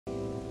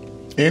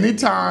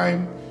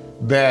Anytime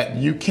that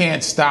you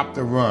can't stop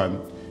the run,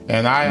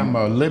 and I am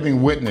a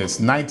living witness,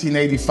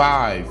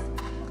 1985,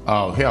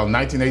 oh hell,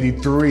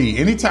 1983,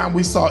 anytime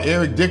we saw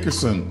Eric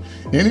Dickerson,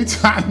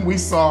 anytime we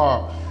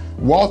saw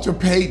Walter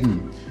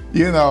Payton,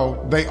 you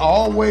know, they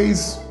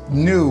always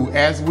knew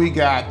as we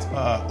got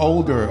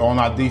older on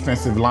our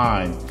defensive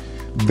line,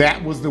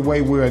 that was the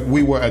way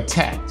we were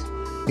attacked.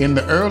 In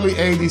the early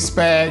 80s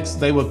Spags,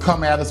 they would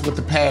come at us with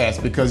the pass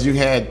because you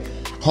had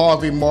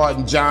Harvey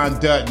Martin, John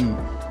Dutton,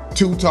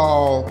 Too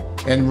Tall,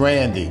 and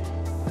Randy.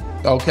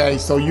 Okay,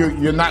 so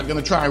you're not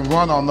gonna try and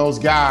run on those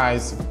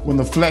guys when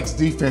the flex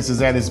defense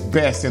is at its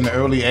best in the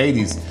early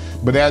 80s.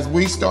 But as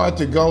we start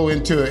to go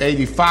into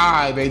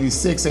 85,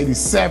 86,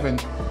 87,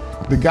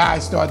 the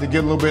guys started to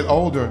get a little bit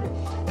older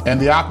and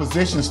the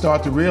opposition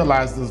started to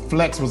realize the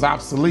flex was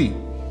obsolete.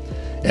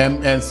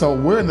 And so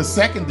we're in the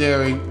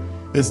secondary,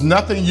 there's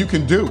nothing you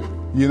can do.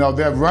 You know,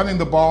 they're running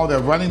the ball, they're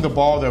running the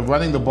ball, they're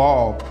running the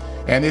ball,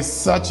 and it's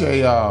such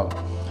a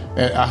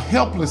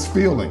helpless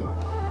feeling.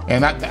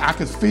 And I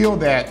could feel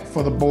that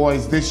for the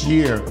boys this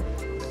year,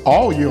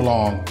 all year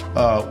long,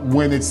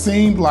 when it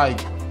seemed like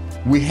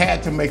we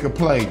had to make a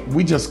play,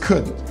 we just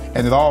couldn't,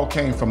 and it all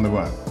came from the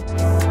run.